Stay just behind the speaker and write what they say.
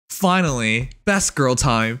Finally, best girl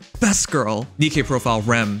time. Best girl. Nikke Profile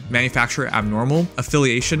Rem. Manufacturer Abnormal.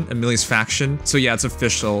 Affiliation Amelia's faction. So yeah, it's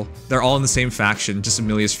official. They're all in the same faction, just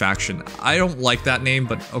Amelia's faction. I don't like that name,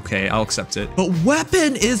 but okay, I'll accept it. But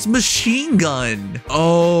weapon is machine gun.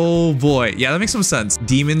 Oh boy. Yeah, that makes some sense.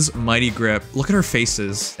 Demon's Mighty Grip. Look at her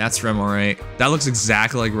faces. That's Rem, all right. That looks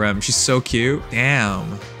exactly like Rem. She's so cute.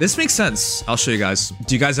 Damn. This makes sense. I'll show you guys.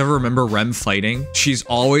 Do you guys ever remember Rem fighting? She's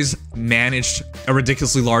always managed a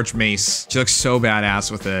ridiculously large mace. She looks so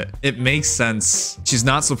badass with it. It makes sense. She's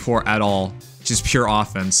not support at all. She's pure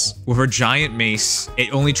offense. With her giant mace,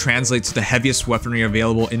 it only translates to the heaviest weaponry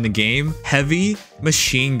available in the game. Heavy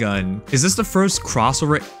machine gun. Is this the first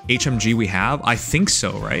crossover HMG we have? I think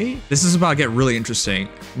so, right? This is about to get really interesting.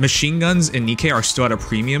 Machine guns in Nikke are still at a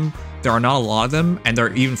premium. There are not a lot of them, and there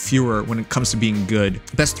are even fewer when it comes to being good.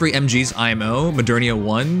 Best 3 MGs, IMO, Modernia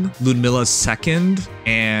 1, Ludmilla 2nd,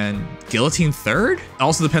 and Guillotine 3rd? It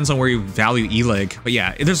also depends on where you value E-Leg. But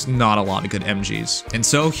yeah, there's not a lot of good MGs. And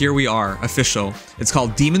so here we are, official. It's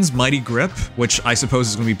called Demon's Mighty Grip, which I suppose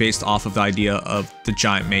is going to be based off of the idea of the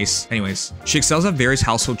giant mace. Anyways, she excels at various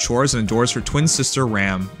household chores and adores her twin sister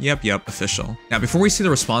Ram. Yep, official. Now, before we see the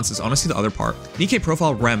responses, I want to see the other part. Nikke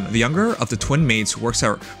Profile Rem, the younger of the twin maids who works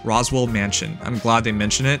at Roswell Mansion. I'm glad they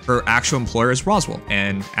mention it. Her actual employer is Roswell,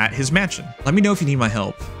 and at his mansion. Let me know if you need my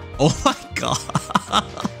help. Oh my god.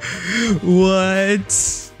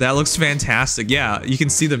 What? That looks fantastic. Yeah, you can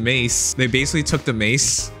see the mace. They basically took the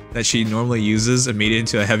mace that she normally uses and made it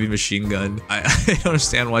into a heavy machine gun. I don't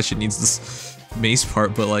understand why she needs this mace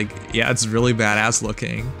part, but like, yeah, it's really badass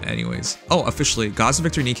looking. Anyways. Oh, officially, Gods of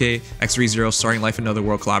Victor Nikke X30 starting Life in Another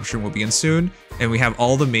World collaboration will begin soon. And we have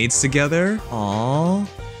all the maids together. Aww.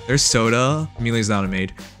 There's Soda. Amelia's not a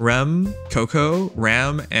maid. Rem, Coco,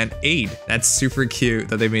 Ram, and Aid. That's super cute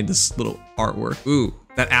that they made this little artwork. Ooh,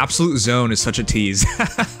 that absolute zone is such a tease.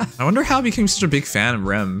 I wonder how I became such a big fan of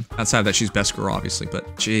Rem. Outside that she's best girl, obviously,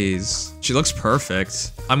 but jeez. She looks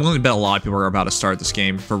perfect. I'm willing to bet a lot of people are about to start this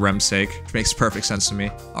game for Rem's sake, which makes perfect sense to me.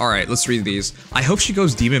 All right, let's read these. I hope she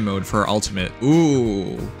goes demon mode for her ultimate.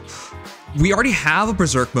 Ooh. We already have a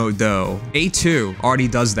berserk mode though. A2 already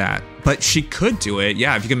does that. But she could do it.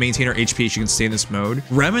 Yeah, if you can maintain her HP, she can stay in this mode.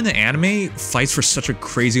 Rem in the anime fights for such a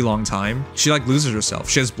crazy long time. She like loses herself.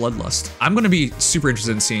 She has bloodlust. I'm going to be super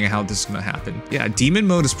interested in seeing how this is going to happen. Yeah, demon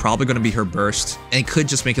mode is probably going to be her burst. And it could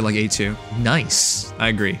just make it like A2. Nice. I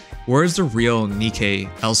agree. Where's the real Nikke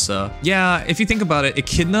Elsa? Yeah, if you think about it,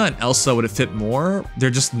 Echidna and Elsa would have fit more. They're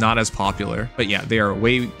just not as popular. But yeah, they are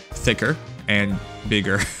way thicker and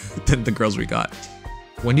bigger than the girls we got.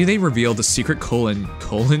 When do they reveal the secret colon?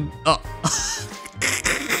 Oh.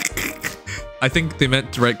 I think they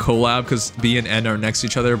meant to write collab because B and N are next to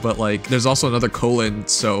each other, but like there's also another colon,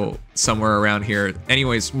 so somewhere around here.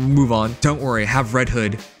 Anyways, move on. Don't worry, have Red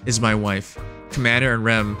Hood is my wife. Commander and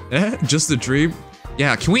Rem. Just a dream.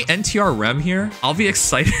 Yeah, can we NTR Rem here? I'll be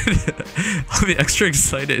excited. I'll be extra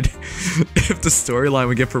excited if the storyline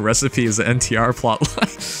we get for Recipe is an NTR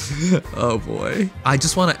plotline. Oh boy. I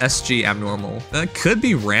just want an SG Abnormal. That could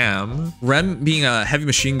be Ram. Rem being a heavy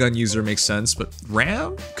machine gun user makes sense, but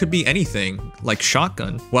Ram could be anything, like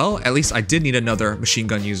shotgun. Well, at least I did need another machine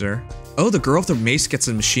gun user. Oh, the girl with the mace gets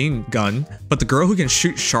a machine gun, but the girl who can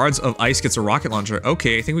shoot shards of ice gets a rocket launcher.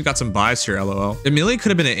 Okay, I think we got some bias here, lol. Amelia could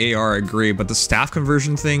have been an AR, I agree, but the staff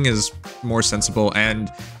conversion thing is more sensible,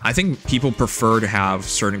 and I think people prefer to have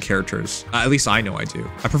certain characters. At least I know I do.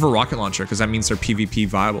 I prefer rocket launcher because that means they're PvP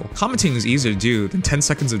viable. Commenting is easier to do than 10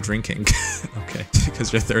 seconds of drinking. Okay,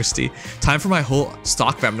 because you're thirsty. Time for my whole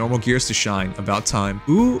stock of abnormal gears to shine. About time.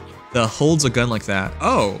 Ooh. That holds a gun like that.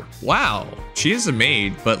 Oh, wow. She is a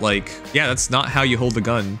maid, but like, yeah, that's not how you hold the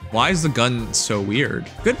gun. Why is the gun so weird?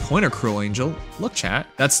 Good pointer, Cruel Angel. Look, chat.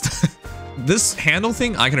 That's this handle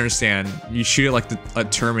thing, I can understand. You shoot it like a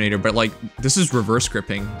Terminator, but like, this is reverse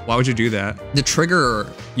gripping. Why would you do that? The trigger,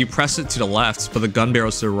 you press it to the left, but the gun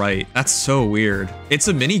barrel's to the right. That's so weird. It's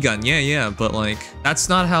a minigun, yeah, but like, that's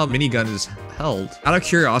not how minigun is held. Out of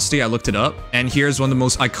curiosity, I looked it up, and here's one of the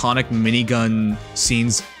most iconic minigun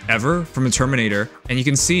scenes ever from a Terminator, and you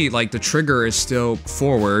can see like the trigger is still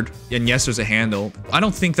forward, and yes, there's a handle. I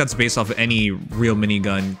don't think that's based off of any real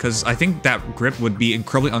minigun, because I think that grip would be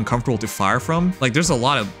incredibly uncomfortable to fire from. Like there's a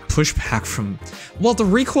lot of pushback from, well, the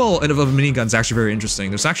recoil of a minigun is actually very interesting.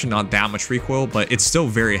 There's actually not that much recoil, but it's still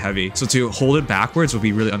very heavy, so to hold it backwards would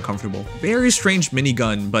be really uncomfortable. Very strange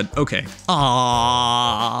minigun, but okay.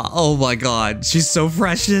 Aww, oh my god, she's so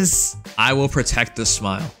precious. I will protect this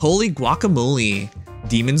smile. Holy guacamole.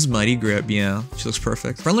 Demon's Mighty Grip, yeah, she looks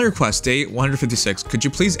perfect. Friendly request, date 156. Could you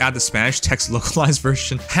please add the Spanish text localized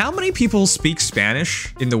version? How many people speak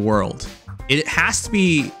Spanish in the world? It has to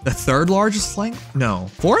be the third largest language? No.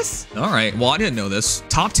 Fourth? All right, well, I didn't know this.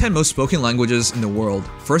 Top 10 most spoken languages in the world.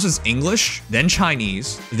 First is English, then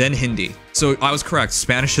Chinese, then Hindi. So I was correct,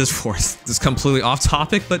 Spanish is fourth. This is completely off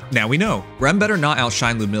topic, but now we know. Rem better not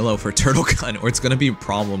outshine Lumillo for Turtle Gun or it's gonna be a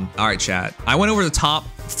problem. All right, chat. I went over the top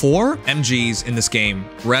 4 MGs in this game.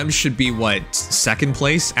 Rem should be what, second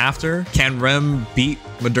place after? Can Rem beat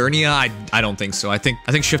Modernia? I don't think so. I think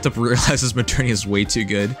Shift Up realizes Modernia is way too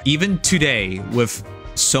good. Even today, with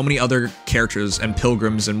so many other characters and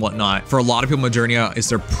pilgrims and whatnot, for a lot of people, Modernia is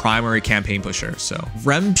their primary campaign pusher. So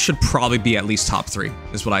Rem should probably be at least top 3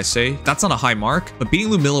 is what I say. That's not a high mark, but beating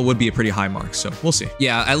Lumillo would be a pretty high mark. So we'll see.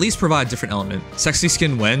 Yeah, at least provide a different element. Sexy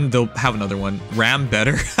Skin Wen, they'll have another one. Ram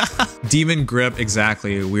better. Demon grip,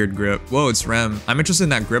 exactly. Weird grip. Whoa, it's Rem. I'm interested in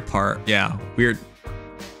that grip part. Yeah, weird.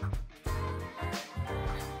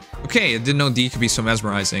 Okay, I didn't know D could be so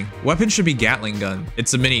mesmerizing. Weapon should be Gatling gun.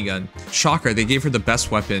 It's a minigun. Shocker, they gave her the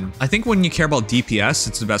best weapon. I think when you care about DPS,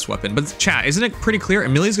 it's the best weapon. But chat, isn't it pretty clear?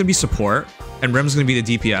 Amelia's gonna be support, and Rem's gonna be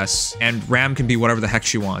the DPS, and Ram can be whatever the heck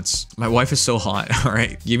she wants. My wife is so hot. All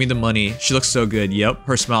right, give me the money. She looks so good. Yep,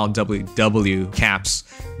 her smile, W caps.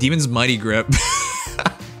 Demon's mighty grip.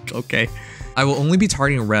 Okay. I will only be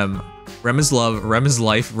targeting Rem. Rem is love, Rem is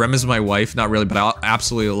life, Rem is my wife. Not really, but I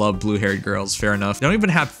absolutely love blue-haired girls. Fair enough. They don't even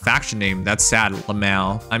have faction name. That's sad,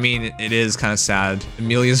 Lamau. I mean, it is kind of sad.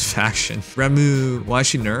 Amelia's faction. Remu. Why is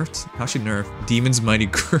she nerfed? How's she nerfed? Demon's mighty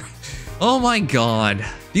grip. Oh my god.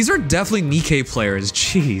 These are definitely Nikke players.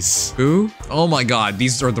 Jeez. Who? Oh my god.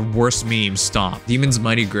 These are the worst memes. Stop. Demon's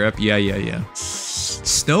mighty grip. Yeah.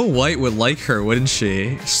 Snow White would like her, wouldn't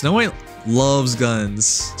she? Snow White loves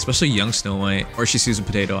guns, especially young Snow White, or she sees a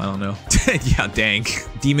potato, I don't know. Yeah, dang.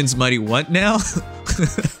 Demon's mighty what now?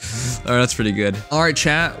 All right, that's pretty good. All right,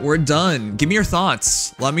 chat, we're done. Give me your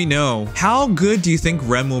thoughts. Let me know. How good do you think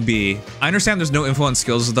Rem will be? I understand there's no info on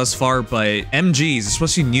skills thus far, but MGs,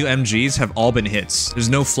 especially new MGs, have all been hits. There's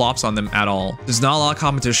no flops on them at all. There's not a lot of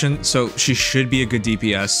competition, so she should be a good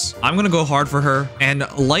DPS. I'm gonna go hard for her, and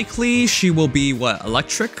likely she will be, what,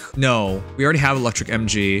 electric? No, we already have electric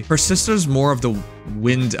MG. Her sister's more of the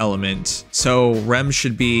wind element, so Rem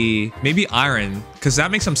should be maybe iron, because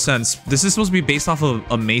that makes some sense. This is supposed to be based off of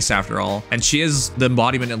a mace after all, and she is the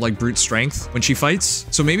embodiment of like brute strength when she fights,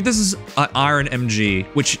 so maybe this is an iron MG,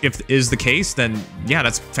 which if is the case, then yeah,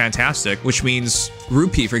 that's fantastic, which means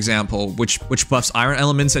Rupee, for example, which buffs iron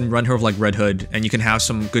elements, and run her with like Red Hood, and you can have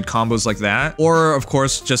some good combos like that. Or of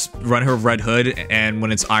course just run her with Red Hood, and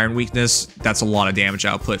when it's iron weakness, that's a lot of damage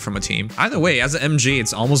output from a team. Either way, as an MG,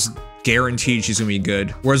 it's almost guaranteed she's gonna be good.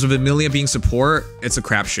 Whereas with Amelia being support, it's a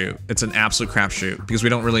crapshoot. It's an absolute crapshoot because we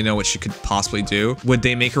don't really know what she could possibly do. Would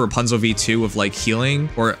they make her Rapunzel V2 with like healing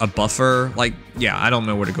or a buffer? Like, yeah, I don't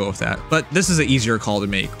know where to go with that. But this is an easier call to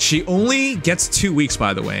make. She only gets 2 weeks,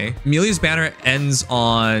 by the way. Amelia's banner ends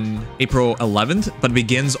on April 11th, but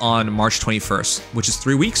begins on March 21st, which is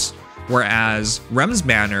 3 weeks. Whereas Rem's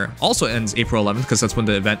banner also ends April 11th because that's when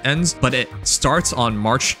the event ends, but it starts on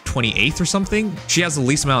March 28th or something. She has the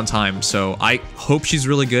least amount of time, so I hope she's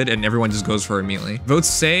really good and everyone just goes for her immediately. Votes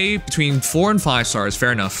say between 4 and 5 stars,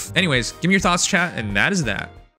 fair enough. Anyways, give me your thoughts, chat, and that is that.